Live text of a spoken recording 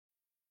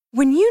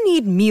When you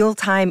need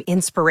mealtime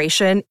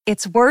inspiration,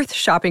 it's worth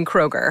shopping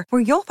Kroger,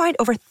 where you'll find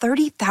over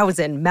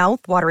 30,000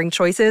 mouth-watering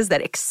choices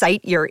that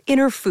excite your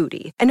inner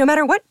foodie. And no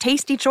matter what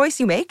tasty choice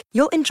you make,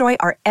 you'll enjoy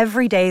our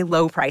everyday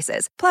low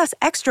prices, plus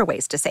extra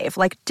ways to save,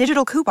 like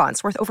digital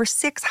coupons worth over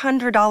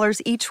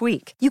 $600 each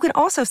week. You can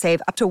also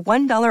save up to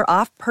 $1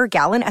 off per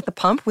gallon at the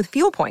pump with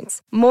fuel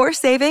points. More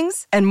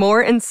savings and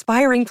more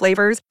inspiring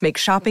flavors make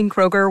shopping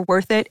Kroger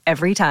worth it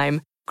every time.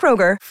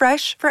 Kroger,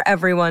 fresh for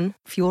everyone.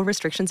 Fuel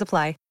restrictions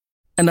apply.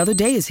 Another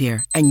day is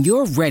here, and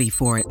you're ready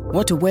for it.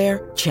 What to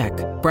wear? Check.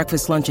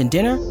 Breakfast, lunch, and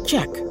dinner?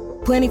 Check.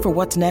 Planning for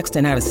what's next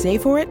and how to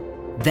save for it?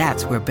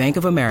 That's where Bank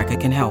of America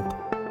can help.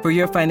 For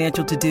your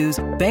financial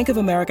to-dos, Bank of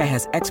America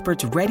has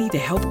experts ready to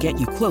help get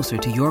you closer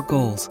to your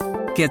goals.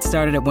 Get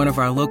started at one of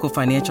our local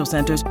financial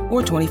centers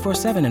or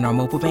 24/7 in our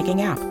mobile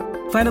banking app.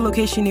 Find a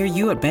location near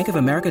you at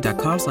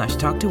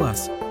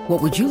bankofamerica.com/talktous.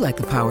 What would you like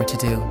the power to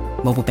do?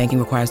 Mobile banking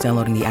requires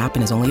downloading the app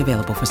and is only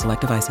available for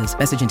select devices.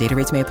 Message and data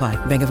rates may apply.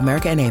 Bank of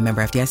America N.A.,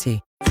 member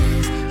FDIC.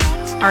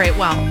 All right,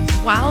 well,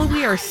 while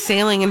we are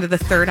sailing into the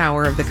third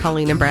hour of the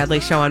Colleen and Bradley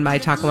Show on My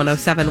Talk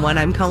 1071,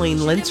 I'm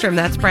Colleen Lindstrom.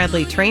 That's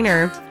Bradley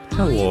Trainer.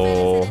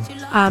 Hello.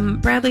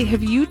 Bradley,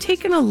 have you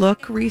taken a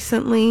look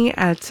recently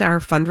at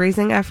our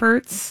fundraising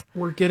efforts?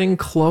 We're getting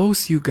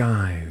close, you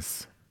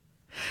guys.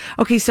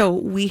 Okay, so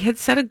we had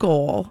set a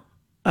goal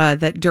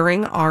that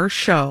during our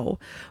show,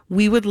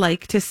 we would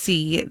like to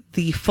see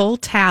the full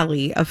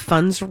tally of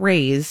funds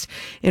raised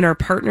in our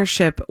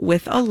partnership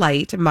with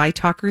Alight, My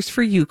Talkers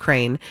for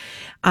Ukraine.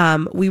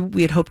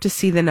 We had hoped to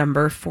see the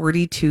number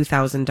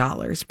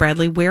 $42,000.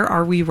 Bradley, where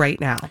are we right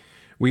now?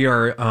 We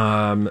are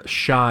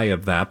shy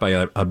of that by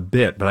a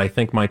bit, but I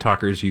think, My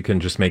Talkers, you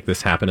can just make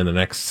this happen in the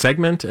next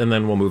segment, and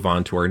then we'll move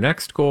on to our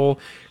next goal.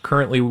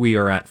 Currently, we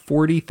are at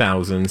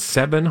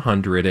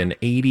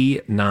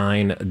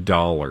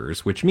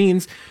 $40,789, which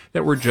means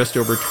that we're just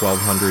over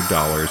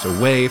 $1,200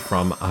 away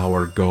from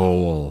our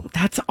goal.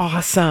 That's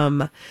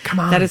awesome. Come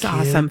on, that is kids.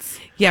 awesome.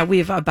 Yeah, we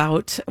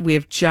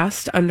have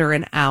just under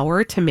an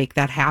hour to make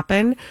that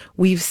happen.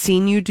 We've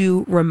seen you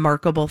do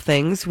remarkable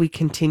things. We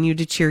continue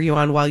to cheer you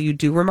on while you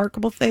do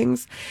remarkable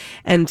things.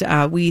 And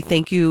we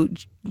thank you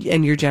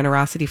and your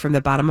generosity from the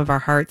bottom of our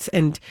hearts.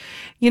 And,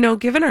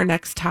 given our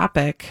next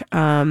topic,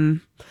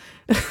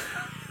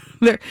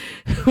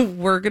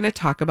 we're going to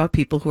talk about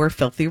people who are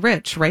filthy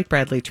rich, right,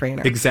 Bradley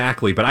Trainer?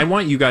 Exactly. But I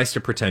want you guys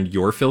to pretend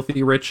you're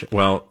filthy rich.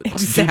 Well,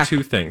 exactly.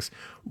 Do two things.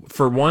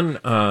 For one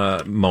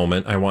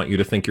moment, I want you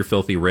to think you're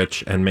filthy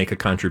rich and make a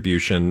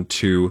contribution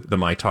to the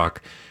My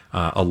Talk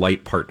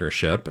Alight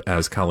partnership,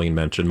 as Colleen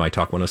mentioned,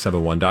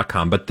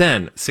 mytalk1071.com. But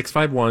then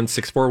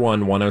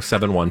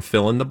 651-641-1071,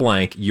 fill in the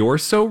blank. You're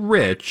so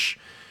rich,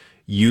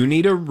 you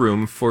need a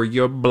room for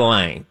your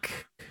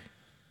blank.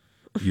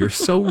 You're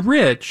so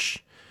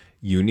rich,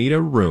 you need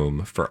a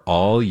room for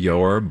all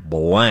your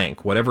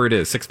blank, whatever it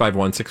is,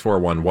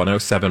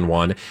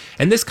 651-641-1071.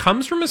 And this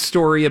comes from a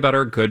story about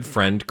our good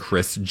friend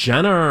Kris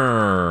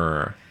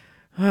Jenner.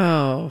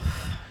 Oh,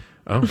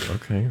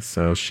 okay.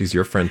 So she's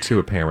your friend too,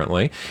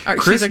 apparently.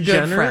 She's a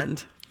good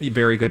friend.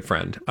 Very good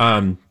friend.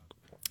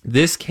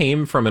 This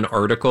came from an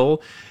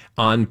article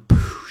on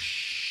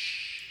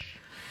Poosh.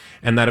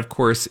 And that, of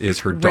course, is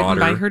her daughter.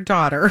 Written by her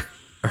daughter.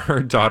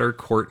 Her daughter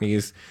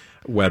Courtney's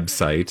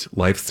website,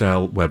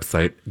 lifestyle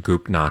website,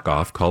 Goop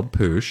knockoff called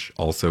Poosh,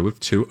 also with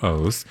 2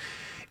 O's.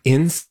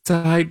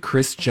 Inside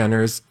Kris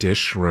Jenner's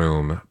Dish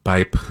Room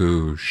by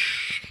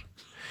Poosh.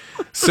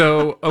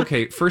 So,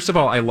 okay, first of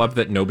all, I love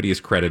that nobody is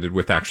credited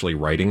with actually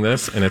writing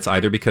this, and it's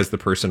either because the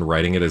person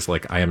writing it is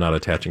like, I am not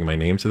attaching my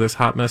name to this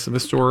hot mess of a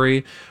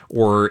story,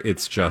 or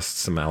it's just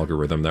some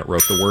algorithm that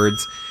wrote the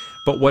words.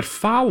 But what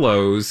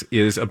follows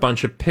is a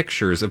bunch of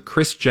pictures of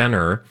Kris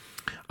Jenner,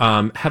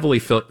 heavily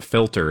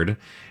filtered,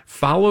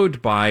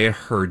 followed by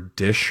her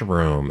dish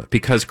room.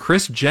 Because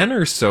Kris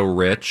Jenner's so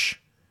rich,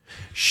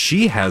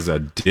 she has a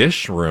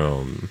dish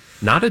room,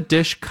 not a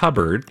dish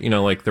cupboard,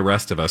 like the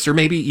rest of us, or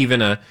maybe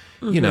even a,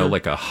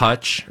 like a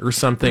hutch or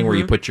something where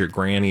you put your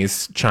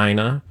granny's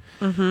china.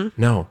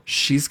 No,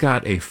 she's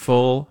got a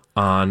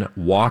full-on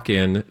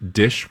walk-in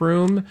dish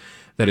room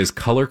that is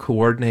color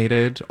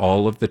coordinated.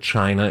 All of the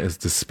china is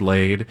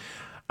displayed.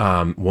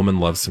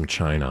 Woman loves some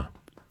china.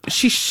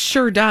 She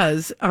sure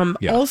does.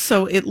 Yeah.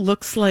 Also, it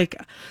looks like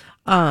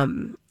a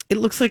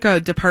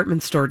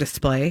department store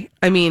display.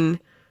 I mean,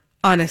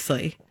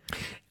 honestly,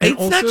 And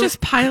it's also, not just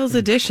piles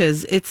of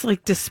dishes. It's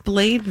like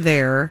displayed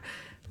there,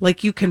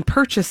 like you can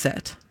purchase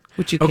it,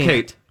 which you can't.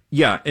 Okay.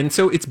 Yeah, and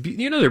so it's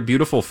they're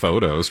beautiful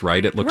photos,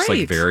 right? It looks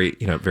like very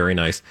very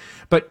nice.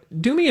 But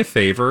do me a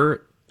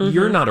favor,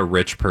 you're not a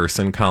rich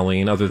person,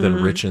 Colleen, other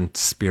than rich in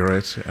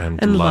spirit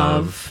and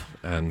love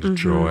and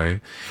joy.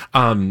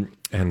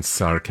 And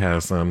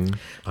sarcasm.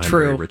 I'm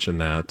True. very rich in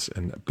that.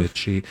 And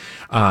bitchy.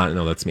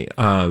 No, that's me.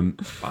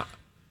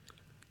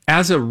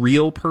 As a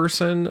real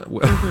person,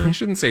 I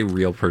shouldn't say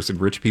real person.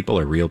 Rich people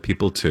are real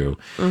people too.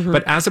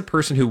 But as a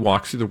person who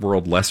walks through the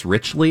world less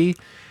richly,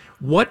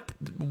 what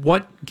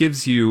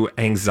gives you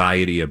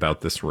anxiety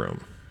about this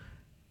room?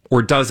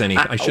 Or does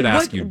anything? I should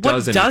ask you, does what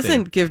anything?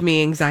 doesn't give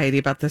me anxiety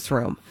about this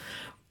room?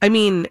 I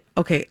mean,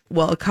 okay,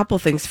 well, a couple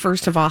things.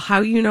 First of all,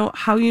 how you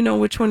know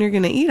which one you're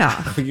going to eat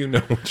off? You know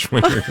which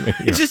one you're going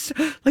to eat. Just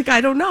like,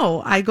 I don't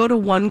know. I go to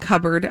one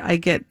cupboard, I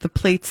get the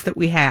plates that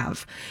we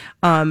have.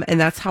 And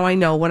that's how I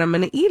know what I'm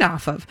going to eat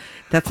off of.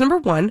 That's number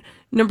one.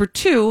 Number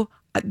two,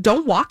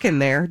 don't walk in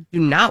there. Do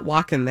not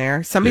walk in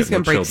there. Somebody's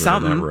going to break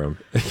something. In that room.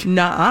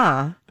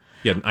 Nuh-uh.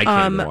 Yeah, I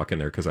can't even walk in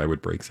there because I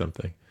would break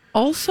something.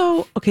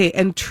 Also, okay,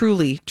 and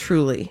truly,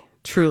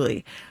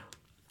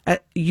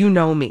 you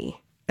know me.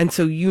 And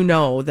so you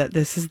know that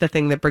this is the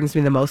thing that brings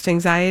me the most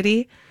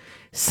anxiety.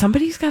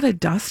 Somebody's got to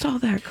dust all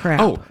that crap.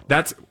 Oh,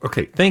 that's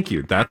okay. Thank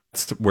you.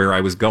 That's where I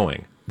was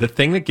going. The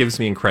thing that gives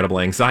me incredible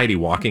anxiety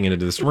walking into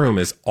this room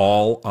is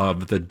all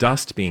of the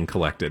dust being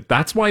collected.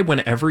 That's why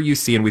whenever you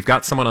see, and we've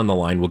got someone on the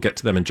line, we'll get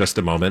to them in just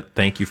a moment.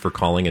 Thank you for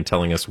calling and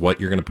telling us what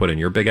you're going to put in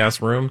your big ass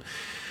room,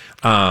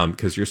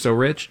 because you're so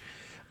rich.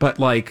 But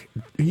like,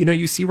 you know,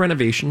 you see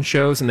renovation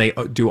shows and they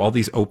do all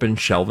these open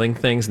shelving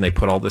things and they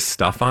put all this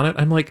stuff on it.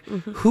 I'm like,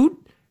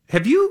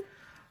 have you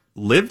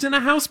lived in a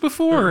house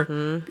before?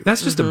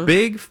 That's just a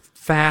big,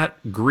 fat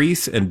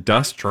grease and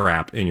dust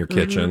trap in your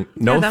kitchen.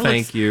 No,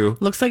 thank you.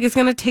 Looks like it's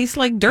going to taste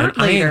like dirt And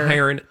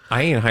later.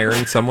 I ain't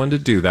hiring someone to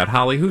do that.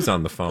 Holly, who's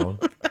on the phone?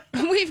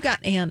 We've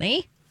got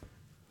Annie.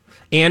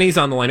 Annie's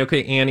on the line.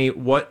 Okay, Annie,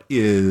 what are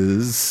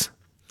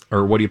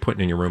you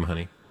putting in your room,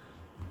 honey?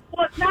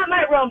 Well, it's not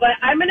my room, but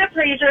I'm an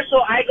appraiser,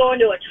 so I go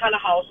into a ton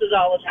of houses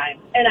all the time.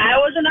 And I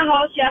was in a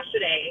house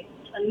yesterday,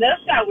 and this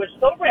guy was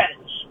so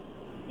rich.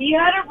 He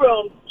had a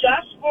room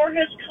just for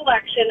his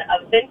collection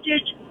of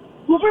vintage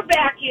Hoover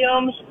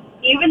vacuums,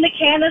 even the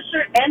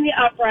canister and the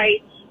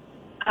uprights,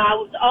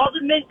 with all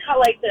the mint color,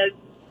 like the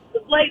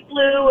light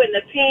blue and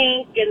the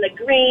pink and the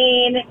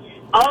green,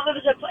 all of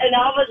his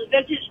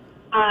vintage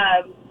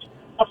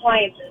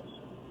appliances.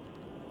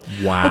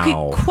 Wow.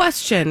 Okay,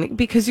 question,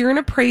 because you're an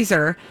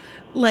appraiser,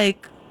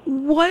 like,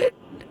 what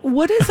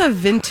is a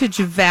vintage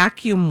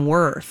vacuum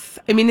worth?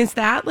 I mean, is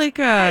that like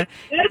a...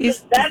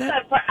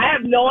 I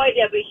have no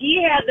idea, but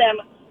he had them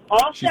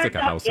all She's set like a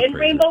up house in appraiser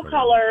rainbow for you.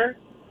 color,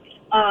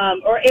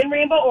 or in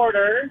rainbow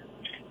order,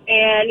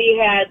 and he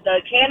had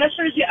the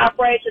canisters, the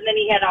uprights, and then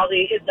he had all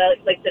the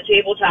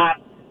tabletop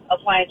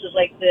appliances,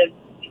 like the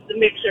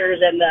mixers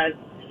and the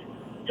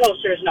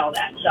toasters and all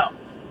that. So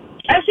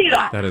I've seen it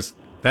all.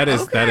 That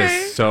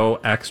is so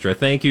extra.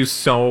 Thank you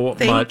so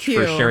much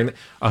for sharing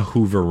a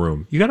Hoover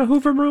room. You got a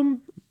Hoover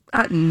room?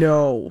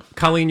 No.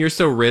 Colleen, you're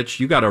so rich.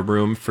 You got a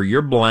room for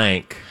your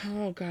blank.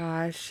 Oh,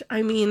 gosh.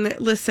 I mean,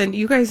 listen,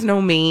 you guys know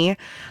me.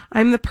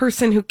 I'm the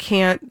person who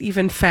can't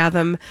even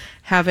fathom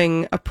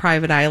having a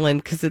private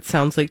island because it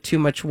sounds like too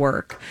much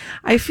work.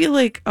 I feel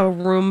like a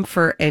room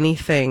for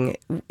anything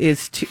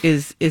is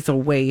a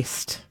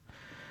waste.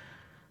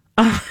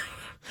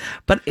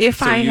 But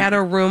if I had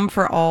a room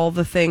for all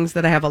the things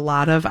that I have a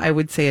lot of, I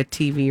would say a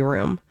TV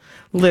room.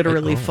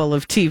 Literally full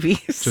of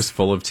TVs. Just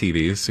full of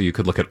TVs, so you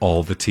could look at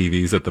all the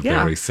TVs at the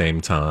very same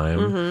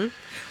time.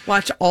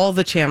 Watch all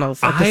the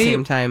channels at the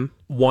same time.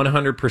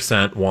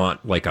 100%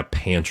 want like a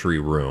pantry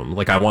room.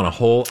 Like I want a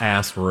whole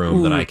ass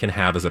room that I can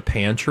have as a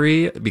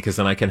pantry, because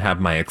then I can have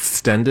my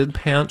extended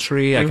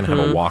pantry. I can have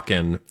a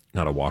walk-in,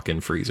 not a walk-in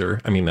freezer.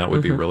 I mean, that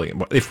would be really,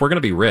 if we're going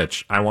to be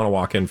rich, I want a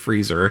walk-in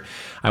freezer.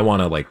 I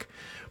want a like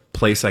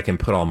place I can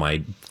put all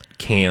my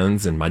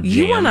cans and my jams.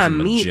 You want a and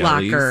my meat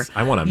jellies. locker.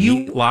 I want a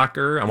meat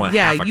locker. I want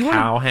half a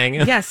cow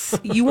hanging. Yes,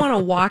 you want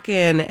to walk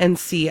in and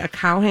see a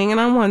cow hanging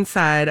on one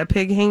side, a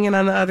pig hanging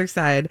on the other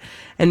side,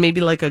 and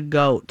maybe like a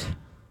goat.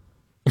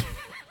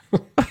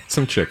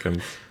 Some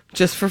chickens.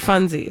 Just for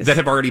funsies. That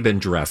have already been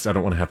dressed. I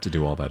don't want to have to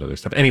do all that other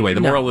stuff. Anyway, the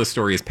moral of the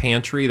story is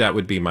pantry. That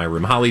would be my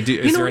room. Holly,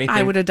 is there anything?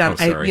 I would have done? Oh,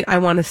 sorry. I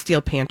want to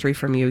steal pantry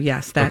from you.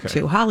 Yes, that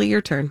too. Holly,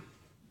 your turn.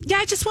 Yeah,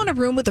 I just want a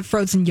room with a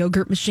frozen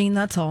yogurt machine.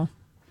 That's all.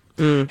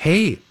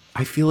 Hey,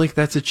 I feel like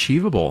that's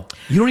achievable.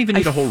 You don't even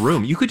need a whole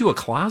room. You could do a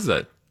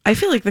closet. I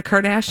feel like the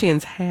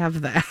Kardashians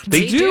have that.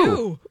 They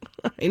do.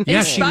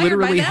 Yeah, she Inspired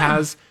literally by them.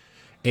 has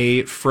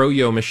a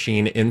froyo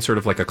machine in sort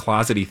of like a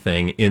closety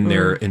thing in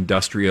their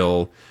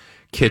industrial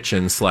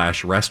kitchen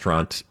 /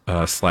 restaurant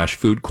 /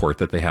 food court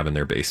that they have in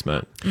their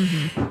basement.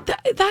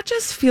 That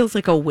just feels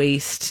like a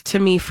waste to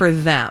me for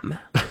them.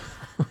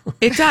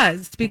 It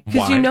does, because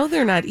Why? you know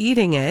they're not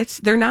eating it.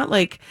 They're not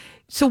like...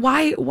 So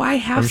why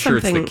have I'm sure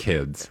something... it's the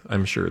kids.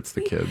 I'm sure it's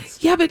the kids.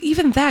 Yeah, but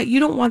even that, you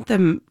don't want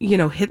them,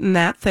 hitting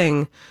that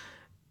thing,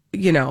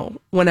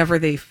 whenever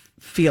they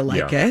feel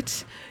like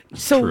it.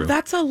 So True.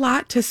 that's a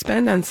lot to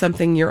spend on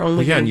something you're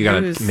only Yeah, going and to you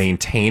got use. to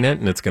maintain it,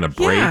 and it's going to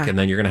break, Yeah. and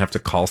then you're going to have to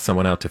call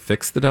someone out to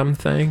fix the dumb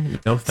thing.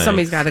 No thanks.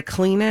 Somebody's got to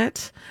clean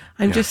it.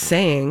 I'm just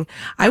saying,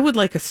 I would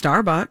like a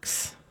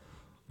Starbucks.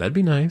 That'd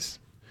be nice.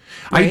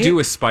 I Right? do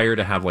aspire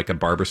to have like a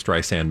Barbara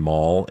Streisand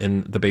mall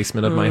in the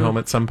basement of my home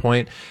at some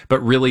point, but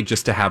really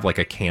just to have like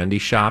a candy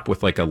shop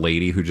with like a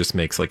lady who just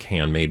makes like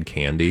handmade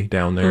candy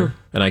down there,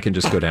 and I can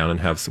just go down and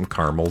have some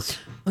caramels.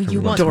 Oh, you every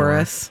want once in a while.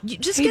 Doris. You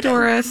just Hey, get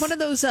Doris. one of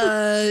those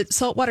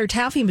saltwater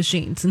taffy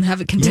machines and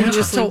have it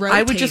continuously So rotating.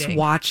 I would just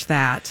watch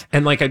that.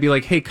 And like I'd be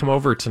like, "Hey, come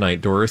over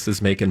tonight. Doris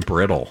is making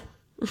brittle."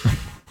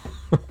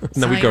 And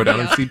then we go down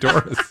and see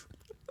Doris.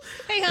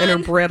 Hey, And her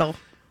hon. brittle.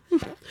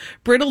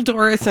 Brittle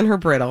Doris and her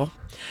brittle.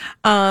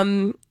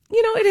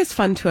 It is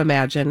fun to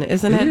imagine,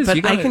 isn't It it? is. But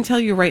You gotta- I can tell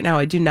you right now,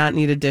 I do not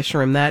need a dish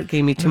room. That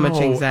gave me too much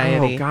No.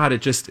 anxiety. Oh God,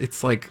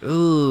 it's like,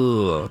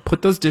 ugh.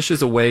 Put those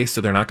dishes away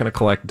so they're not going to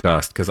collect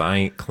dust because I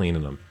ain't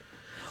cleaning them.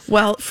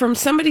 Well, from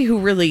somebody who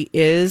really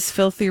is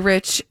filthy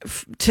rich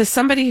to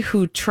somebody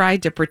who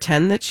tried to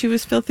pretend that she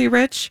was filthy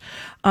rich,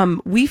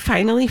 we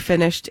finally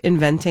finished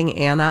Inventing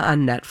Anna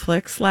on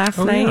Netflix last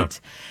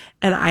night.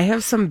 And I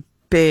have some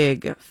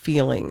big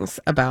feelings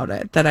about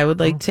it that I would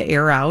like to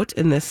air out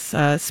in this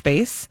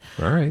space.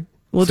 All right.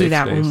 We'll do Safe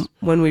that space.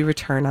 when we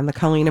return on the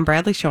Colleen and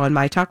Bradley Show on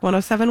My Talk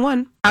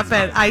 1071. Stop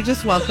it. I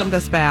just welcomed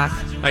us back.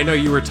 I know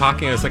you were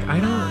talking. I was like, I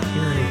don't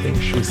hear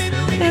anything she's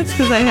saying. It's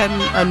because I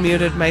hadn't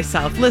unmuted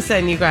myself.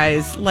 Listen, you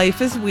guys,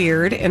 life is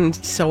weird, and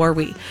so are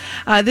we.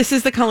 This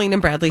is the Colleen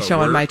and Bradley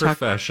Show on We're My Talk.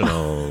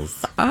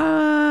 professionals.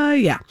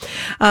 Yeah.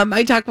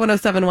 My Talk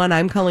 1071.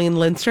 I'm Colleen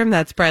Lindstrom.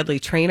 That's Bradley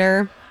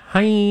Trainer.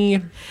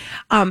 Hi.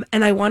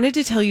 And I wanted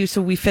to tell you, so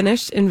we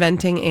finished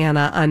Inventing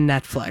Anna on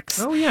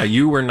Netflix. Oh yeah,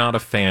 you were not a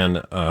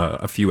fan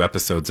a few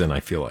episodes in, I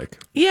feel like.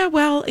 Yeah,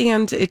 well,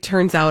 and it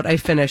turns out I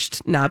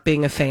finished not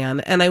being a fan,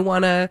 and I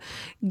want to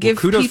give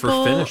Kudos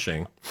people for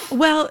finishing.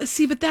 Well,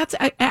 see, but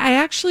I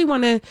actually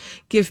want to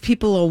give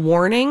people a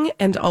warning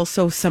and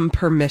also some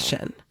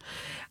permission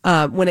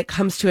when it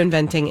comes to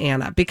Inventing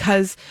Anna,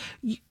 because,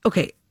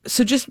 okay,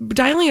 so just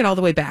dialing it all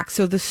the way back.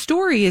 So the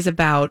story is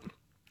about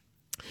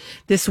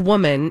this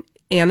woman,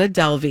 Anna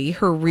Delvey.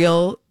 Her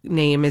real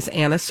name is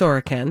Anna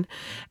Sorokin,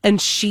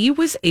 and she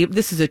was able,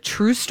 this is a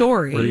true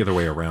story. Or the other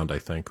way around, I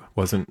think.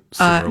 Wasn't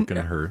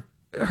Sorokin her?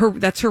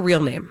 That's her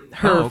real name.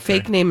 Her Oh, okay.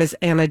 fake name is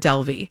Anna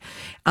Delvey.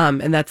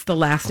 And that's the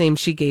last name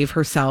she gave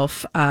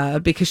herself,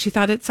 because she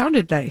thought it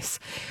sounded nice,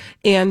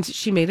 and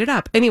she made it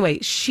up. Anyway,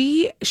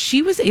 she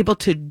was able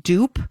to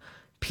dupe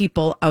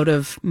people out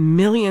of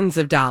millions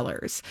of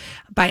dollars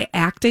by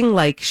acting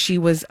like she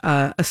was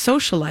a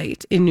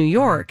socialite in New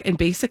York, and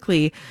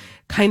basically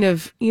kind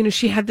of,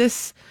 she had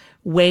this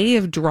way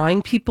of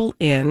drawing people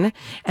in,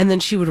 and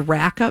then she would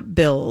rack up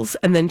bills,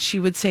 and then she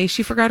would say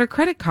she forgot her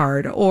credit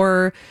card,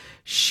 or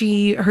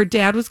her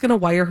dad was going to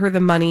wire her the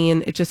money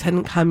and it just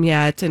hadn't come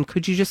yet, and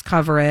could you just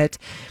cover it,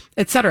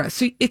 etc.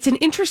 So it's an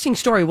interesting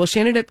story. Well,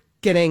 she ended up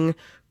getting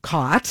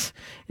caught,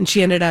 and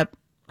she ended up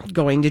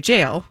going to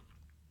jail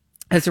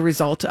as a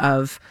result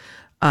of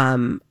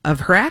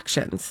her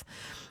actions.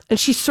 And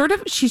she's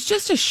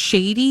just a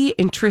shady,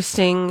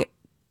 interesting,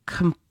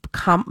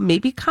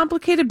 maybe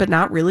complicated, but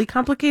not really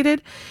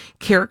complicated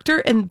character.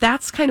 And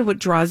that's kind of what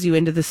draws you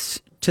into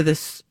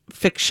this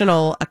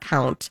fictional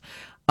account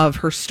of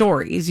her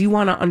stories. You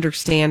want to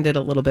understand it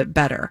a little bit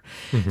better.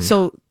 Mm-hmm.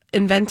 So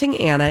Inventing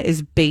Anna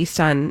is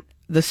based on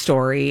the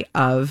story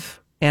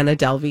of Anna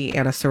Delvey,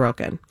 Anna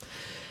Sorokin.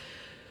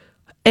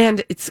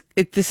 And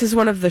this is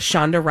one of the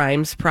Shonda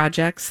Rhimes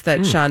projects that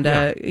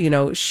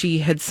Shonda, she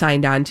had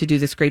signed on to do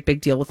this great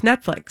big deal with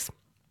Netflix.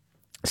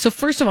 So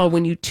first of all,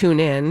 when you tune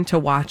in to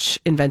watch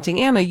Inventing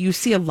Anna, you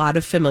see a lot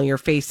of familiar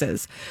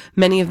faces.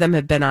 Many of them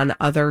have been on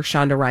other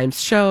Shonda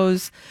Rhimes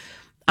shows.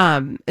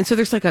 And so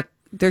there's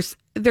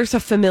a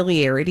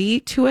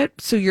familiarity to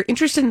it. So you're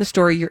interested in the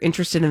story, you're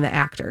interested in the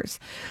actors.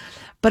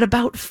 But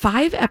about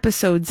 5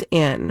 episodes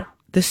in,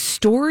 the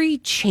story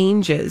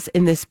changes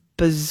in this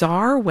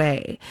bizarre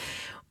way,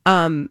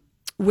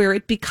 where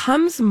it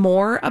becomes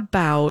more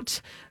about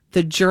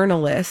the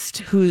journalist,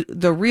 who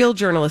the real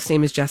journalist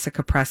name is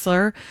Jessica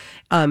Pressler.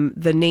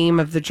 The name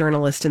of the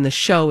journalist in the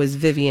show is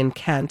Vivian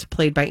Kent,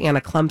 played by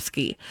Anna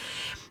Klumsky.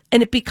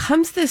 And it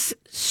becomes this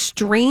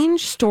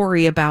strange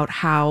story about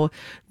how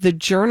the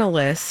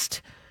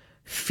journalist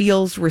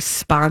feels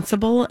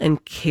responsible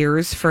and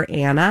cares for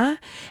Anna,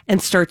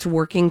 and starts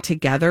working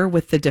together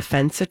with the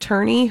defense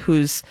attorney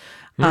who's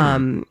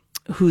on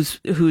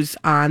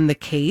the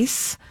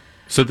case.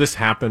 So this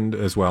happened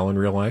as well in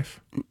real life?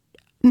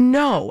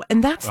 No.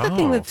 And that's the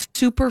thing that's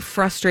super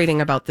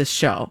frustrating about this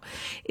show,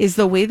 is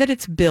the way that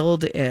it's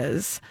billed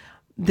is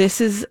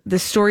this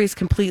story is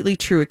completely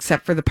true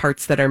except for the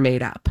parts that are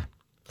made up.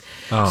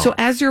 Oh. So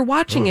as you're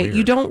watching it, weird.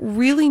 you don't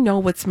really know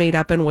what's made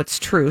up and what's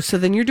true. So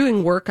then you're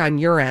doing work on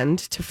your end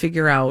to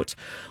figure out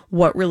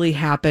what really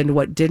happened,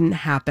 what didn't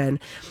happen.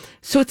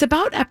 So it's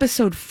about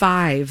episode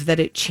 5 that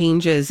it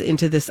changes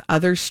into this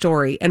other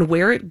story, and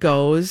where it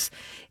goes,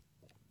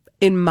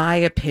 in my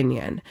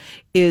opinion,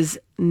 is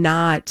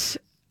not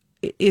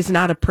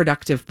a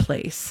productive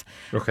place.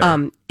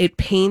 Okay. It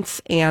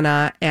paints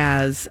Anna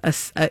as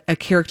a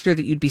character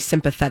that you'd be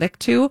sympathetic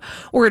to,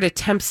 or it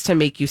attempts to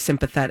make you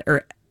sympathetic,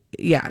 or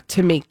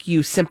to make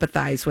you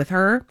sympathize with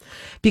her,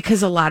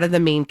 because a lot of the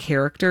main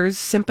characters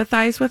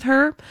sympathize with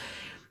her.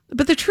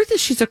 But the truth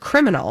is, she's a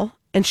criminal,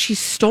 and she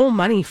stole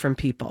money from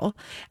people,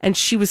 and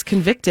she was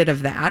convicted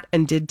of that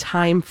and did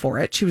time for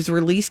it. She was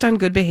released on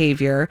good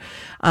behavior.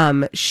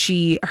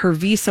 Her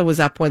visa was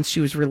up once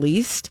she was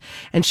released,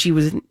 and she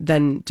was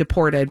then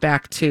deported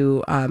back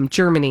to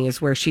Germany,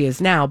 is where she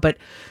is now. But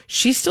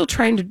she's still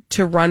trying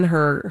to run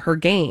her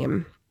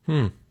game.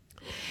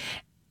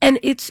 And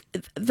it's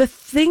the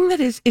thing that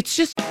is, it's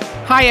just...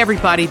 Hi,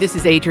 everybody. This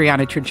is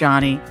Adriana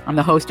Trajani. I'm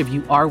the host of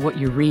You Are What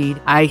You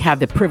Read. I have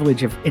the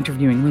privilege of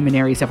interviewing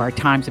luminaries of our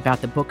times about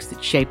the books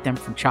that shaped them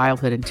from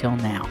childhood until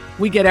now.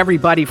 We get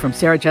everybody from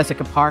Sarah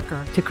Jessica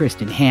Parker to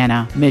Kristen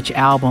Hanna, Mitch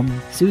Albom,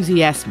 Susie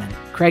Essman,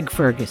 Craig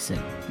Ferguson,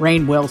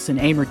 Rainn Wilson,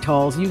 Amor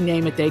Tolls, you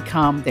name it, they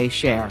come, they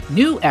share.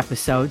 New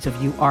episodes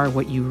of You Are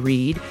What You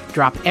Read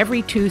drop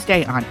every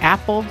Tuesday on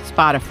Apple,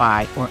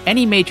 Spotify, or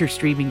any major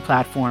streaming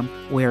platform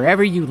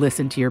wherever you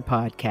listen to your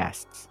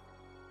podcasts.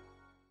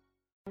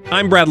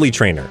 I'm Bradley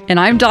Trainer. And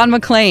I'm Don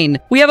McClain.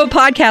 We have a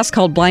podcast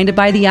called Blinded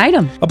by the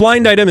Item. A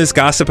blind item is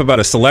gossip about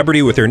a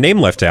celebrity with their name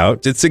left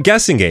out. It's a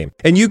guessing game,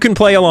 and you can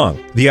play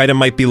along. The item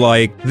might be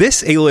like,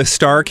 this A-list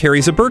star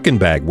carries a Birkin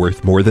bag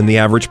worth more than the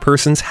average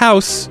person's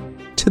house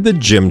to the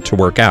gym to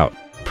work out.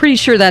 Pretty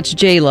sure that's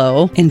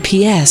J-Lo. And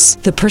P.S.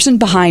 the person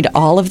behind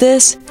all of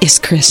this is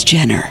Kris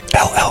Jenner,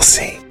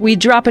 LLC. We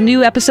drop a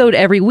new episode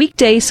every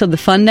weekday so the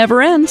fun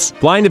never ends.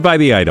 Blinded by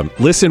the Item.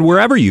 Listen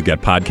wherever you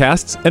get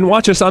podcasts and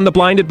watch us on the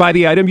Blinded by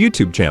the Item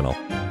YouTube channel.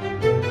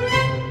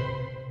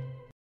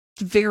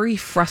 Very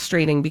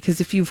frustrating,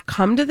 because if you've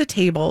come to the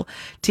table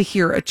to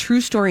hear a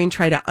true story and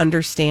try to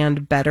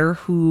understand better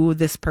who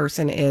this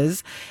person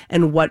is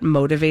and what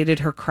motivated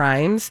her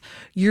crimes,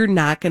 you're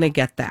not going to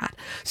get that.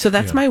 So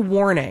that's my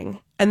warning.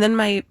 And then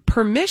my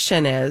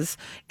permission is,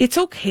 it's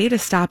okay to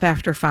stop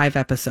after 5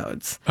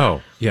 episodes.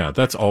 Oh, yeah,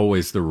 that's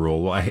always the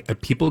rule.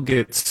 People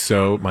get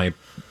so, my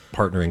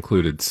partner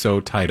included, so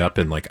tied up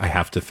in like, I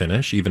have to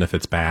finish, even if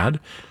it's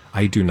bad.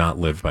 I do not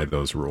live by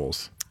those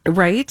rules.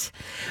 Right.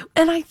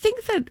 And I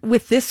think that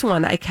with this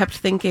one, I kept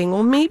thinking,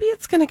 well, maybe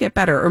it's going to get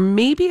better, or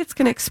maybe it's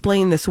going to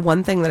explain this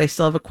one thing that I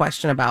still have a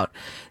question about.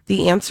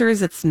 The answer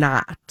is it's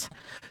not.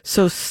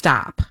 So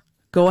stop.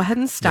 Go ahead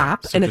and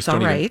stop, and it's all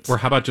right. Or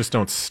how about just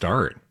don't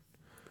start?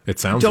 It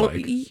sounds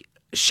like.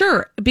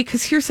 Sure,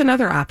 because here's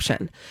another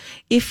option.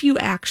 If you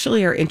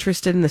actually are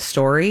interested in the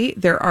story,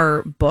 there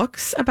are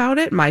books about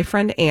it. My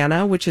Friend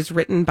Anna, which is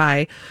written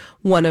by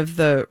one of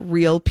the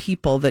real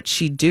people that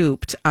she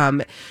duped.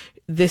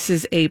 This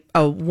is a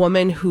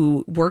woman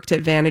who worked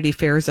at Vanity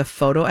Fair as a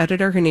photo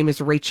editor. Her name is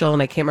Rachel,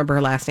 and I can't remember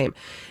her last name.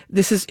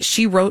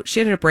 She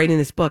ended up writing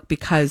this book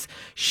because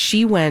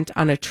she went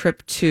on a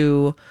trip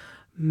to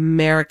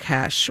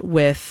Marrakesh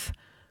with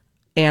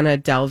Anna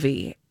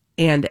Delvey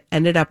and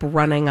ended up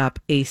running up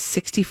a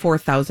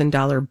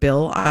 $64,000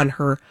 bill on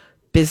her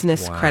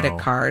business credit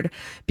card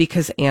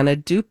because Anna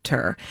duped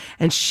her.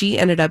 And she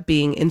ended up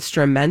being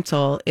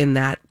instrumental in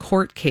that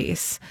court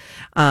case.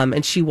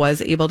 And she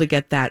was able to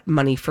get that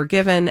money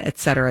forgiven, et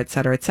cetera, et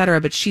cetera, et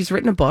cetera. But she's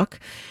written a book.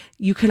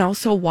 You can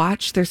also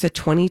watch, there's a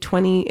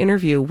 2020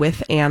 interview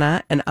with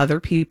Anna and other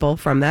people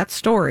from that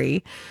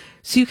story.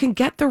 So you can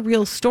get the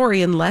real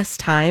story in less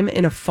time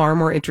in a far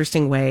more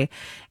interesting way.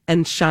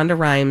 And Shonda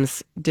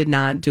Rhimes did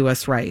not do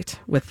us right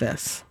with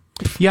this.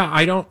 Yeah,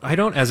 I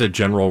don't as a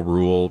general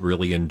rule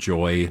really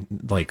enjoy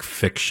like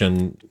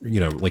fiction,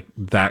 like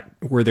that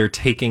where they're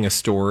taking a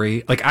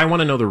story. Like I want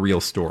to know the real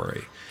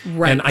story.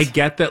 Right. And I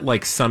get that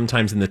like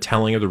sometimes in the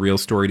telling of the real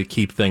story to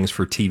keep things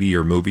for TV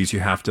or movies, you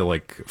have to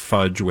like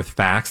fudge with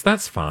facts.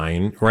 That's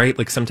fine, right?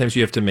 Like sometimes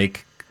you have to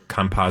make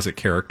composite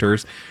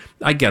characters.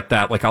 I get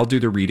that. Like I'll do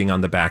the reading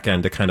on the back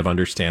end to kind of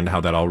understand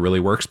how that all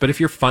really works. But if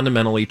you're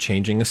fundamentally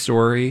changing a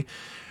story,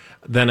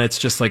 then it's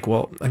just like,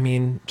 well, I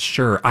mean,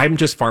 sure. I'm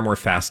just far more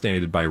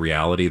fascinated by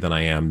reality than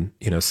I am,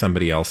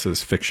 somebody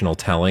else's fictional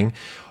telling.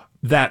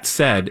 That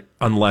said,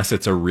 unless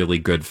it's a really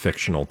good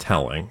fictional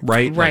telling,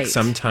 right? Like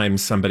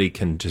sometimes somebody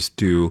can just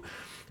do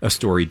a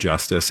story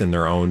justice in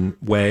their own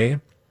way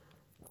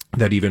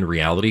that even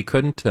reality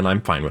couldn't, and I'm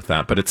fine with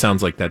that. But it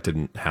sounds like that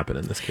didn't happen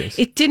in this case.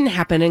 It didn't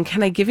happen. And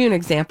can I give you an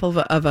example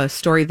of a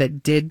story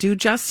that did do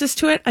justice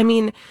to it? I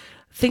mean,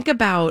 think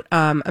about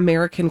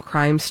American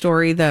Crime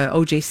Story, the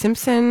O.J.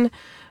 Simpson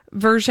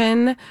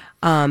version.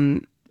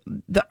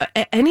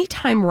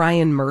 Anytime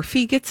Ryan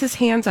Murphy gets his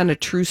hands on a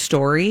true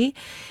story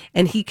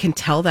and he can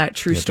tell that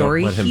true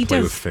story, don't let him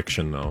play with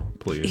fiction, though,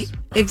 please.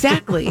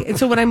 Exactly. And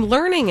so what I'm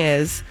learning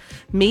is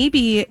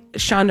maybe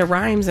Shonda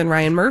Rhimes and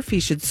Ryan Murphy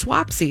should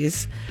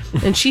swapsies,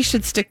 and she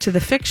should stick to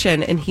the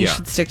fiction and he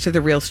should stick to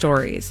the real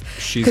stories.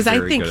 Because I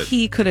think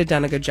he could have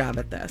done a good job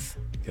at this.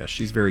 Yeah,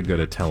 she's very good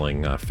at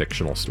telling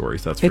fictional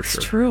stories, that's for sure.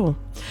 It's true.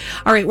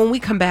 All right, when we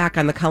come back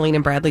on the Colleen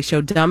and Bradley Show,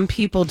 dumb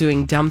people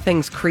doing dumb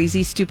things,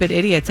 crazy, stupid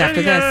idiots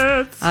after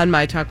this on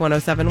My Talk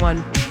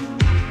 1071.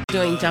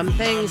 Doing dumb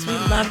things. We'd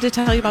love to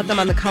tell you about them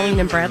on the Colleen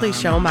and Bradley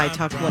Show, My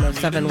Talk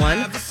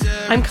 1071.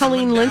 I'm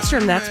Colleen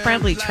Lindstrom. That's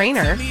Bradley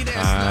Trainer.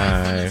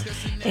 Hi.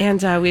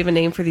 And we have a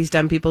name for these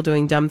dumb people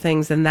doing dumb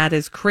things, and that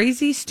is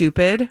crazy,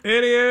 stupid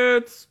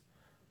idiots.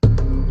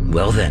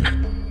 Well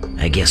then,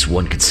 I guess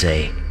one could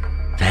say,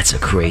 that's a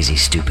crazy,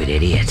 stupid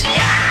idiot.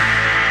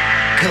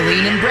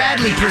 Colleen and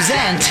Bradley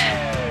present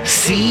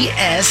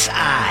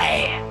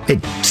CSI.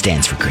 It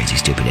stands for Crazy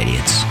Stupid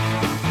Idiots.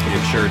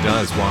 It sure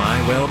does.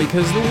 Why? Well,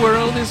 because the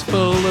world is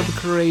full of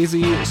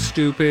crazy,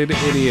 stupid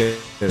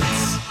idiots.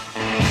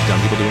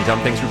 Dumb people doing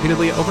dumb things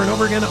repeatedly over and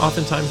over again,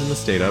 oftentimes in the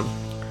state of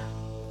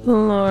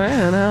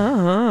Florida.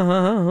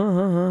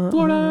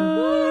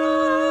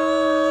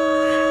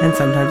 And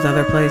sometimes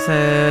other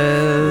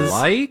places.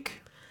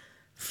 Like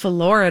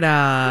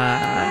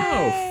Florida.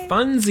 Oh,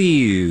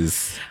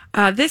 funsies.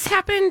 This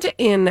happened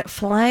in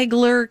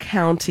Flagler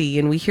County,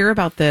 and we hear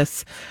about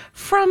this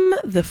from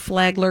the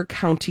Flagler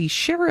County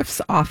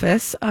Sheriff's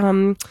Office.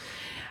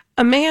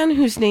 A man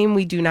whose name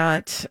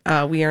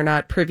we are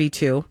not privy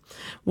to,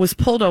 was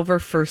pulled over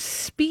for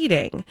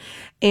speeding.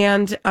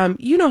 And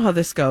you know how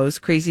this goes,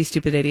 crazy,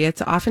 stupid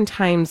idiots.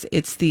 Oftentimes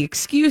it's the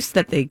excuse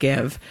that they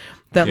give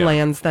that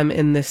lands them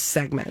in this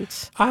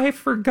segment. I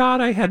forgot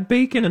I had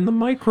bacon in the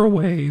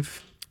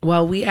microwave.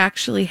 Well, we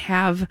actually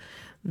have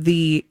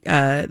the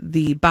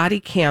body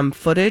cam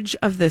footage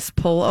of this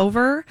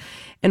pullover,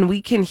 and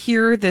we can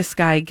hear this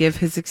guy give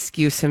his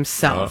excuse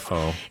himself.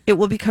 Uh-oh. It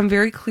will become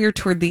very clear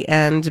toward the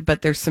end,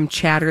 but there's some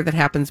chatter that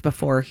happens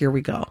before. Here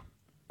we go.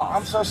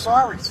 I'm so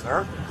sorry,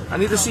 sir. I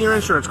need to see your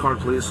insurance card,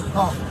 please.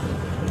 Oh.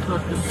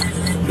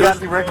 You got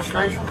the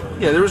registration?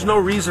 Yeah, there was no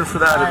reason for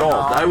that at all.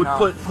 I would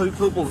put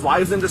people's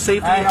lives into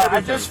safety.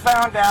 I just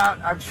found out,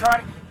 I'm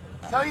trying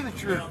to tell you the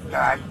truth,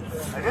 guy.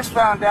 I just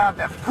found out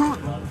that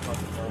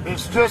Putin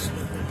is just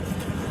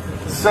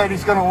said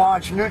he's going to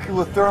launch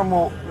nuclear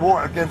thermal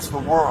war against the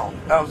world.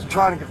 I was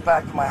trying to get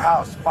back to my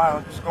house to find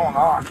out what's going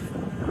on.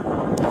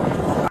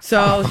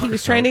 So he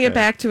was trying to get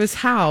back to his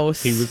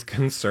house. He was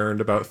concerned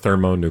about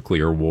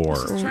thermonuclear war.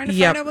 Just trying to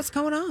find out what's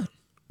going on.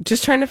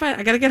 Just trying to find,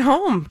 I got to get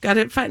home.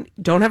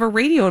 Don't have a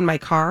radio in my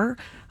car.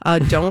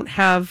 Don't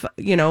have,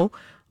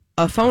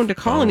 a phone to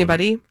call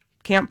anybody.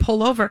 Can't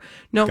pull over.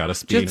 No, gotta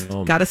speed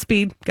home. Gotta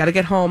speed. Gotta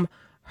get home.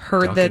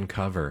 Heard Duck that. and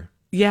cover.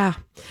 Yeah.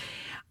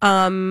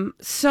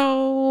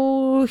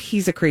 So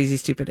he's a crazy,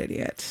 stupid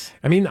idiot.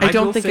 I mean, I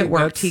don't think it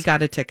worked. He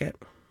got a ticket.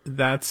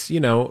 That's,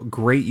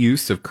 great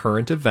use of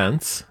current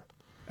events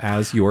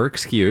as your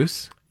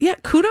excuse. Yeah.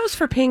 Kudos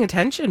for paying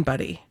attention,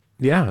 buddy.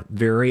 Yeah.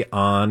 Very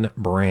on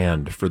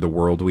brand for the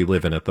world we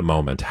live in at the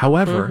moment.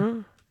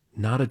 However,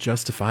 not a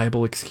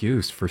justifiable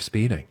excuse for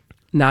speeding.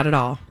 Not at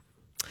all.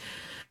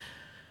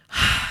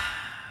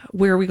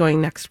 Where are we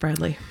going next,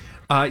 Bradley?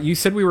 You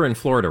said we were in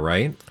Florida,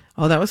 right?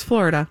 Oh, that was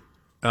Florida.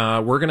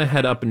 We're going to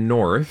head up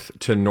north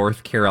to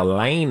North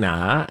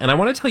Carolina, and I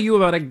want to tell you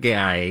about a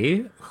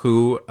guy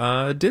who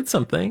did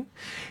something,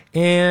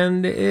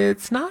 and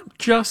it's not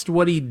just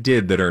what he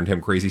did that earned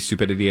him crazy,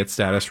 stupid idiot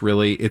status,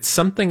 really. It's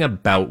something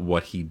about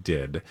what he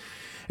did.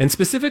 And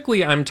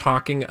specifically, I'm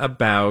talking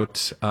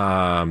about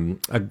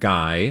a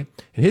guy,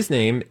 and his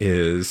name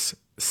is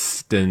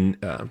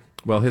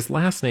his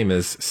last name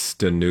is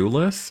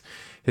Stanoulis.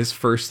 His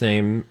first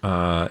name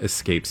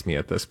escapes me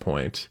at this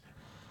point.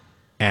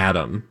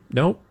 Adam.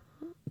 Nope,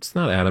 it's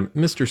not Adam.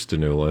 Mr.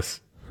 Stanoulis.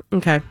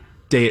 Okay.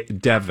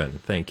 Devin,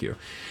 thank you.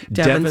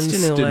 Devin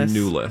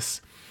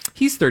Stanoulis.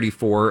 He's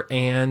 34,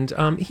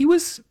 and he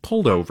was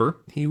pulled over.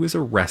 He was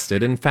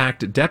arrested. In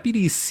fact,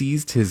 deputies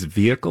seized his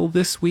vehicle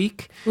this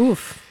week.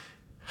 Oof.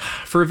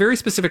 For a very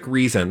specific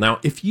reason.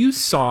 Now, if you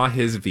saw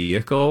his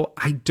vehicle,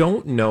 I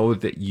don't know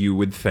that you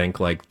would think,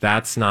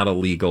 that's not a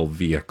legal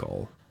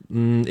vehicle.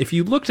 If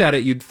you looked at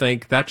it, you'd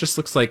think that just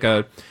looks like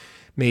a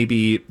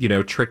maybe,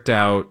 tricked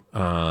out,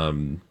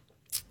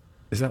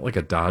 is that like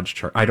a Dodge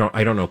Charger? I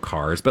don't know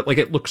cars, but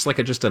it looks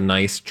like just a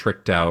nice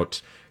tricked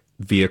out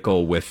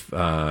vehicle with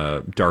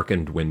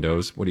darkened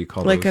windows. What do you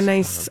call those? Like a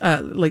nice,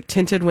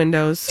 tinted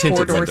windows, tinted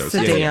four-door windows,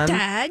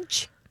 sedan.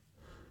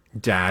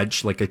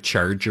 Dodge, like a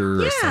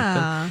Charger or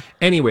something.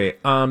 Anyway,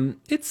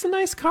 it's a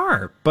nice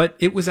car, but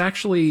it was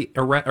actually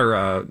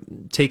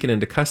taken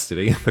into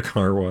custody. The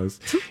car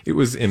was. It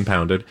was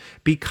impounded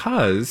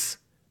because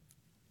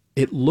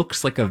it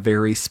looks like a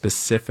very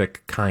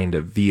specific kind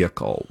of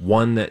vehicle,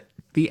 one that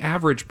the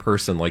average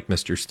person like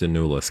Mr.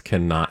 Stanoulis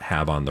cannot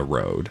have on the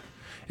road.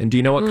 And do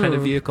you know what kind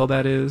of vehicle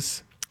that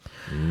is?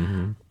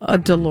 Mm-hmm. A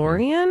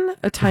DeLorean?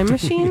 A time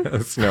machine?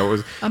 Yes, no,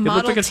 it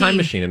looked like a time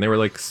machine, and they were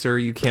like, "Sir,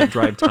 you can't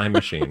drive time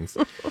machines."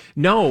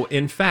 No,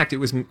 in fact,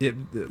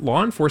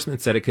 law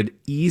enforcement said it could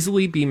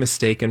easily be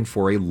mistaken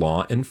for a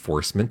law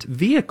enforcement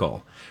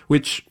vehicle,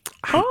 which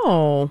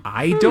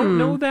I don't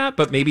know that,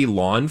 but maybe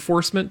law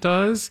enforcement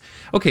does.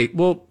 Okay,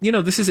 well,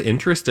 this is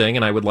interesting,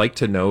 and I would like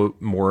to know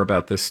more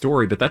about this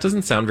story, but that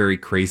doesn't sound very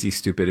crazy,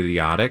 stupid,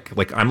 idiotic.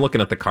 I'm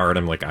looking at the car, and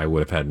I'm like, I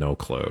would have had no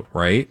clue,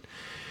 right?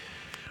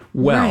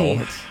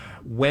 Well,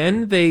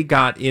 when they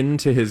got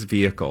into his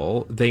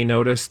vehicle, they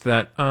noticed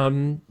that,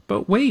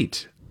 but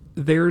wait,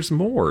 there's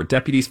more.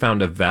 Deputies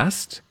found a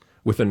vest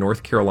with a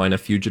North Carolina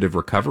Fugitive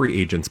Recovery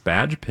Agent's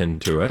badge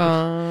pinned to it.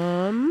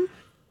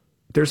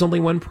 There's only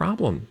one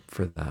problem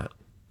for that.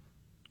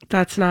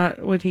 That's not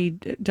what he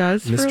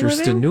does for a Mr.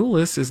 living?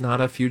 Stanoulis is not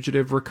a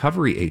fugitive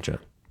recovery agent.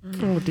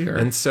 Oh, dear.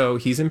 And so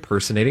he's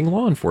impersonating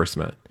law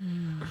enforcement.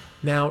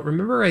 Now,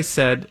 remember I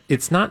said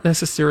it's not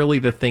necessarily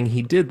the thing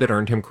he did that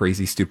earned him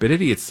crazy, stupid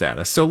idiot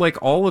status. So,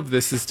 like, all of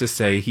this is to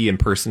say he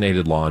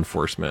impersonated law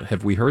enforcement.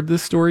 Have we heard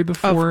this story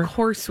before? Of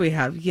course we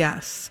have,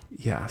 yes.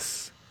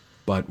 Yes.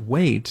 But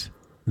wait,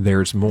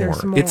 there's more.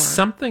 There's more. It's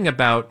something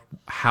about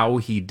how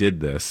he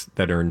did this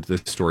that earned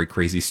this story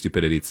crazy,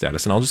 stupid idiot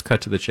status. And I'll just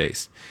cut to the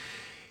chase.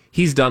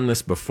 He's done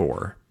this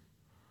before.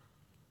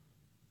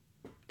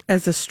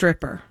 As a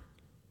stripper.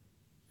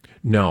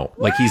 No,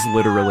 like he's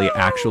literally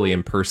actually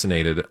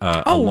impersonated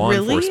a law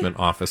really? enforcement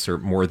officer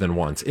more than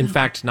once. In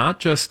fact, not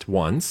just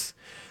once,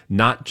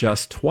 not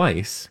just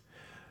twice,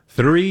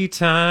 3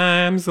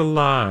 times a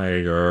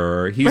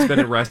liar. He's been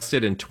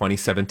arrested in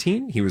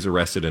 2017. He was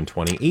arrested in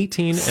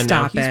 2018. And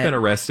now he's been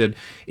arrested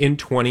in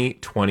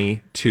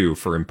 2022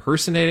 for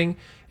impersonating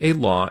a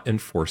law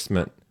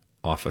enforcement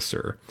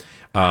officer.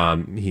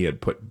 He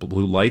had put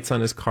blue lights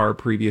on his car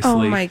previously.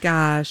 Oh, my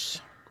gosh.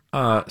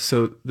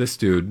 So this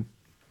dude...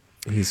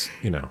 He's,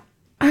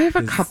 I have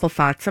a couple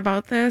thoughts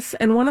about this,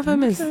 and one of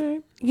them is,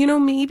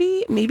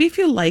 maybe if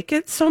you like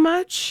it so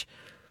much,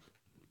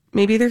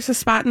 maybe there's a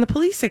spot in the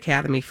police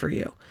academy for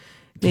you.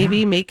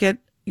 Maybe make it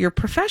your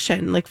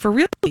profession, like for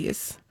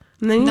realties.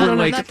 And then you don't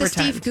like to the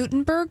pretend. Steve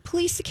Gutenberg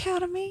Police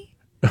Academy.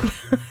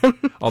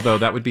 Although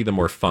that would be the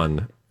more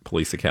fun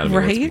police academy,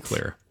 let's be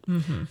clear.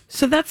 Mm-hmm.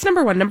 So that's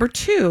number one. Number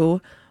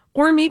two,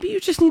 or maybe you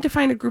just need to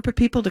find a group of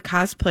people to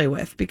cosplay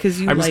with because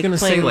you. I was going to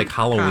say like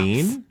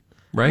Halloween, cops.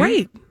 Right?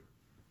 Right.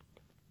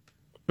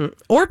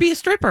 Or be a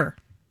stripper.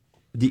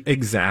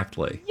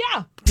 Exactly.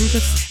 Yeah.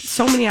 Just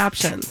so many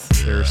options.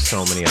 There's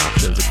so many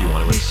options if you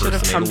want to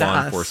impersonate a law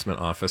us. enforcement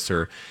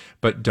officer,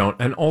 but don't.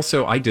 And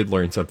also, I did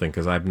learn something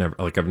because I've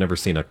never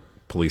seen a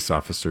police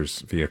officer's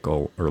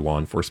vehicle or law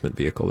enforcement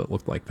vehicle that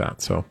looked like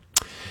that. So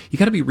you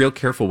got to be real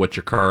careful what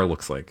your car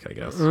looks like, I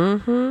guess.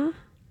 Mm-hmm.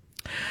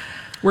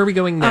 Where are we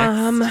going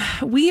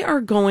next? We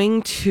are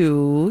going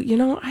to,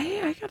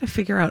 I got to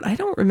figure out. I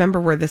don't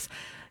remember where this.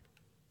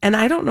 And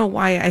I don't know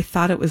why I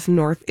thought it was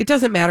north. It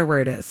doesn't matter where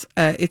it is.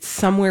 It's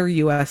somewhere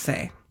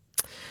USA.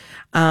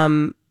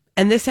 And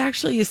this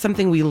actually is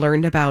something we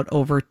learned about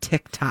over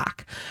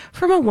TikTok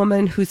from a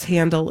woman whose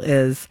handle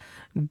is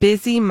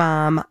Busy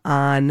Mom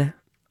on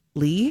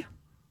Lee.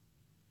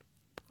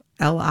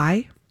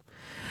 L-I.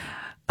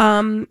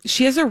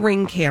 She has a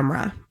Ring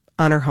camera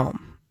on her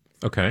home.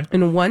 Okay.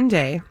 And one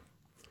day,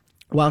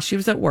 while she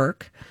was at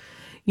work,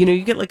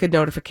 you get like a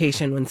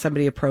notification when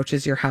somebody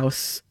approaches your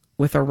house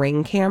with a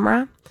Ring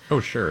camera. Oh,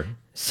 sure.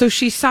 So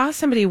she saw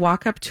somebody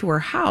walk up to her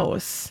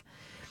house,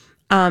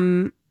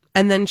 and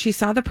then she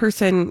saw the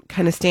person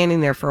kind of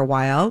standing there for a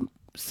while.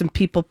 Some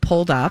people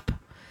pulled up,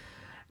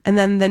 and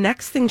then the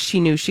next thing she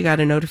knew, she got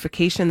a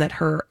notification that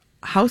her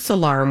house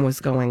alarm was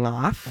going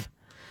off.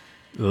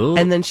 Ooh.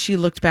 And then she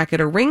looked back at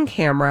her Ring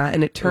camera,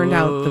 and it turned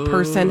out the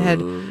person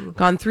had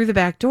gone through the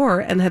back door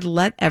and had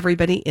let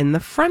everybody in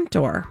the front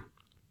door.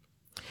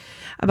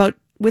 About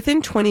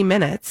within 20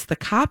 minutes, the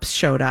cops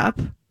showed up.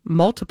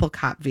 Multiple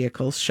cop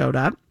vehicles showed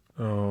up.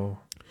 Oh.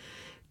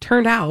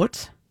 Turned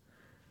out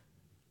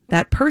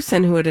that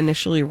person who had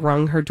initially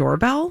rung her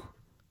doorbell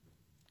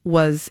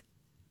was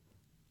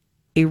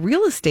a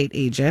real estate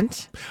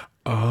agent.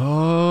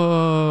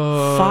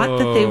 Oh. Thought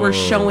that they were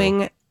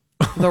showing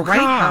the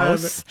right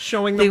house.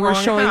 They were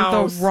showing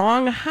the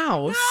wrong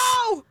house.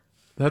 No!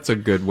 That's a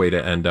good way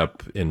to end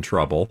up in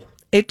trouble.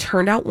 It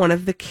turned out one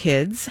of the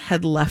kids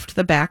had left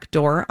the back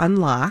door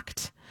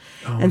unlocked.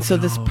 And so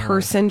this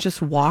person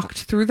just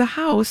walked through the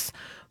house,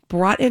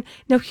 brought in.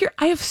 Now here,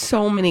 I have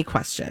so many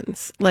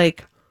questions,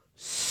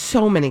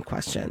 so many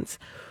questions.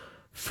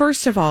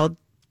 First of all,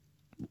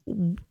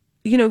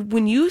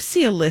 when you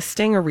see a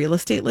listing, a real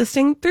estate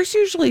listing, there's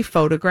usually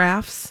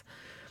photographs.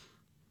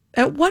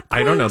 At what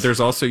point? I don't know. There's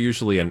also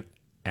usually an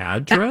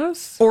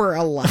address or a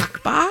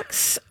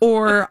lockbox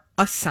or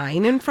a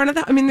sign in front of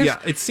that. I mean, yeah,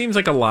 it seems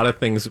like a lot of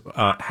things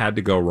had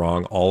to go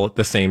wrong all at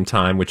the same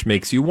time, which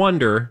makes you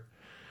wonder,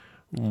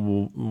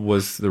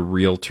 was the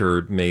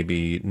realtor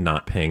maybe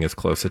not paying as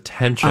close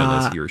attention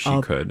as he or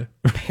she could?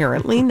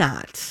 Apparently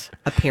not. So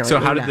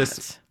what ended up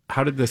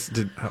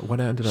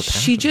happening?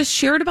 She just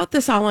shared about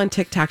this all on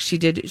TikTok. She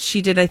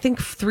did I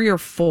think 3 or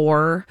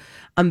 4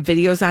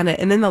 videos on it.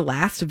 And in the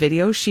last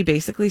video, she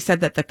basically said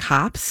that the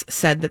cops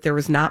said that there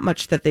was not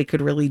much that they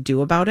could really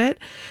do about it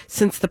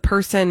since the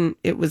person,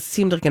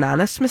 seemed like an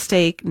honest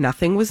mistake.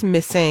 Nothing was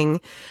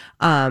missing.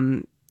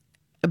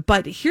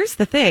 But here's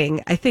the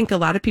thing. I think a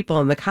lot of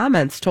people in the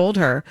comments told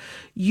her,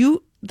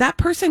 that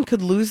person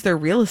could lose their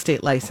real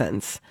estate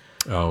license.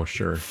 Oh,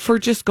 sure. For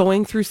just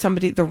going through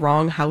the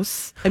wrong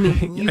house. I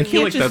mean, you I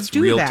feel like can't that's just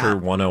do Realtor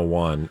that.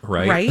 101,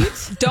 right?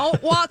 Right?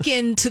 Don't walk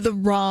into the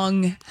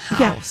wrong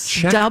house.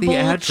 Check Double the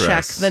address.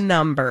 check the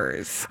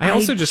numbers. I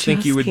also just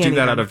think you would do can't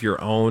that even. out of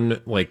your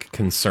own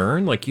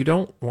concern. Like, you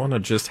don't want to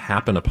just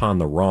happen upon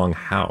the wrong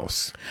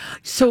house.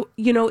 So,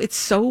 it's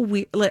so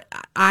weird. Like,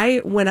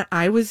 when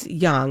I was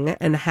young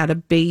and had a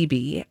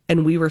baby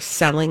and we were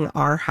selling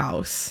our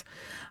house,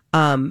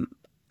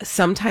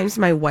 sometimes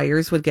my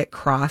wires would get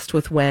crossed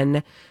with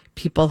when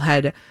people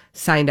had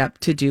signed up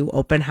to do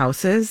open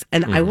houses.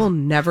 And I will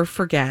never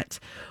forget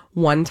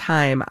one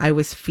time I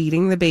was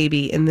feeding the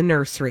baby in the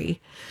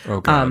nursery. Oh,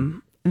 God.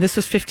 This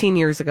was 15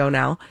 years ago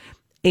now.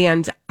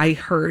 And I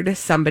heard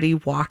somebody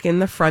walk in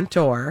the front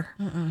door.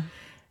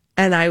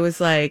 And I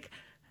was like,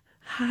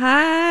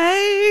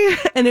 hi.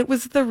 And it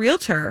was the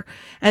realtor.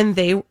 And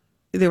they were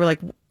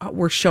like,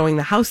 we're showing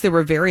the house. They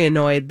were very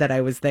annoyed that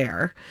I was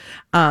there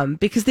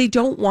because they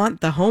don't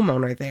want the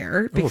homeowner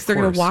there because they're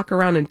going to walk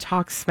around and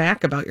talk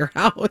smack about your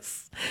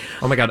house.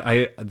 Oh my God.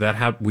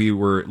 We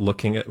were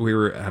looking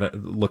through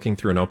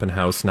an open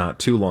house not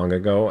too long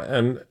ago,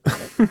 and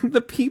the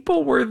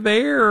people were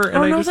there. And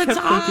Oh, I no, just that's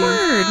kept thinking,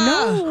 awkward.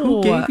 No.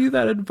 who gave you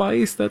that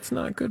advice? That's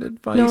not good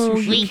advice. No,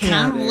 You should we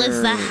can't. come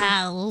with the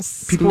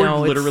house. People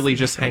No, were it's- literally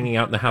just hanging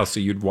out in the house. So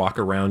you'd walk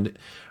around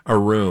a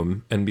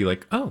room and be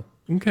like, oh,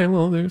 okay,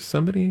 well, there's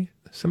somebody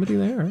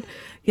there.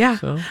 Yeah.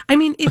 So. I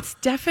mean, it's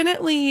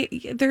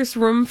definitely, there's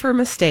room for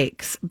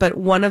mistakes, but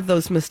one of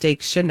those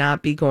mistakes should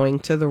not be going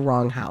to the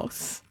wrong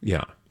house.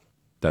 Yeah,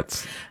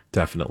 that's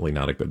definitely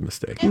not a good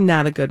mistake.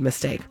 Not a good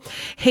mistake.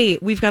 Hey,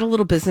 we've got a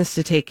little business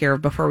to take care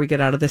of before we get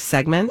out of this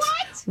segment.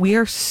 What? We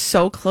are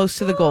so close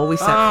to the goal we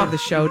set for the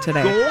show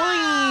today.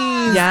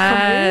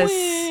 Yes.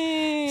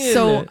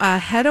 So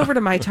head over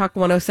to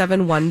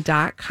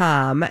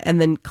mytalk1071.com and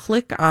then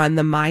click on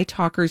the My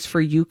Talkers for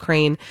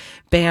Ukraine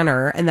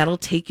banner, and that'll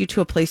take you to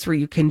a place where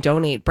you can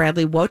donate.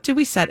 Bradley, what did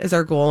we set as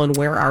our goal, and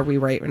where are we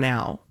right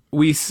now?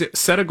 We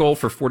set a goal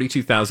for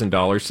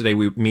 $42,000 today,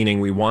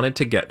 meaning we wanted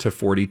to get to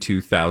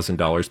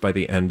 $42,000 by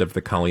the end of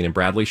the Colleen and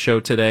Bradley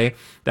show today.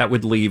 That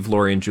would leave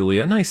Lori and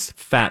Julia a nice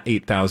fat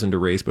 $8,000 to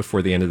raise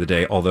before the end of the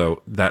day.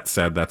 Although, that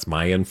said, that's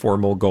my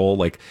informal goal.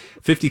 Like,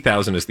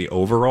 $50,000 is the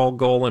overall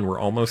goal, and we're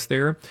almost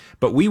there.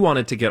 But we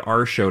wanted to get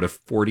our show to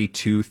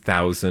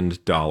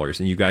 $42,000,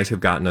 and you guys have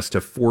gotten us to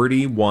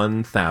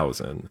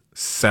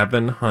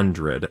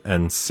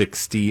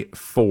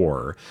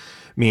 $41,764.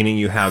 Meaning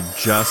you have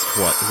just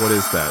what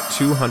is that?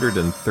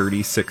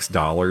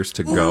 $236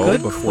 to go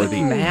before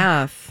the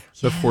math.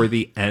 Before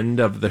the end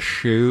of the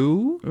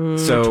shoe.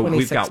 So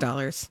we've got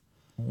 $26.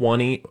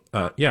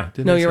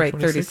 No, you're right.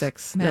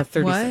 36. No,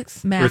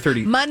 36. What? Math. Or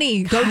 30.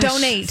 Money. Go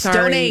donate. Sorry.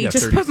 Donate. Yeah,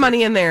 Just 36. put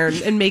money in there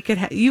and make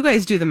it. You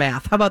guys do the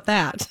math. How about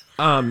that?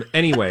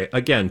 Anyway,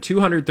 again,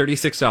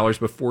 $236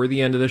 before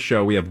the end of the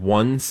show. We have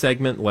one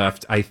segment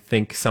left. I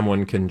think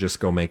someone can just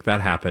go make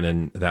that happen,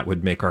 and that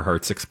would make our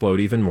hearts explode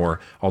even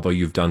more. Although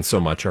you've done so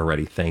much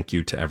already. Thank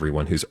you to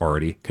everyone who's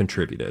already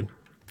contributed.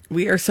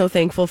 We are so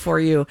thankful for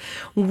you.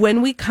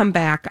 When we come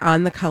back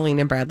on the Colleen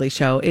and Bradley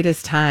show, it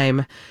is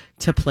time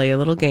to play a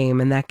little game,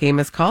 and that game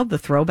is called The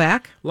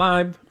Throwback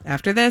Live.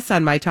 After this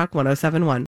on My Talk 1071.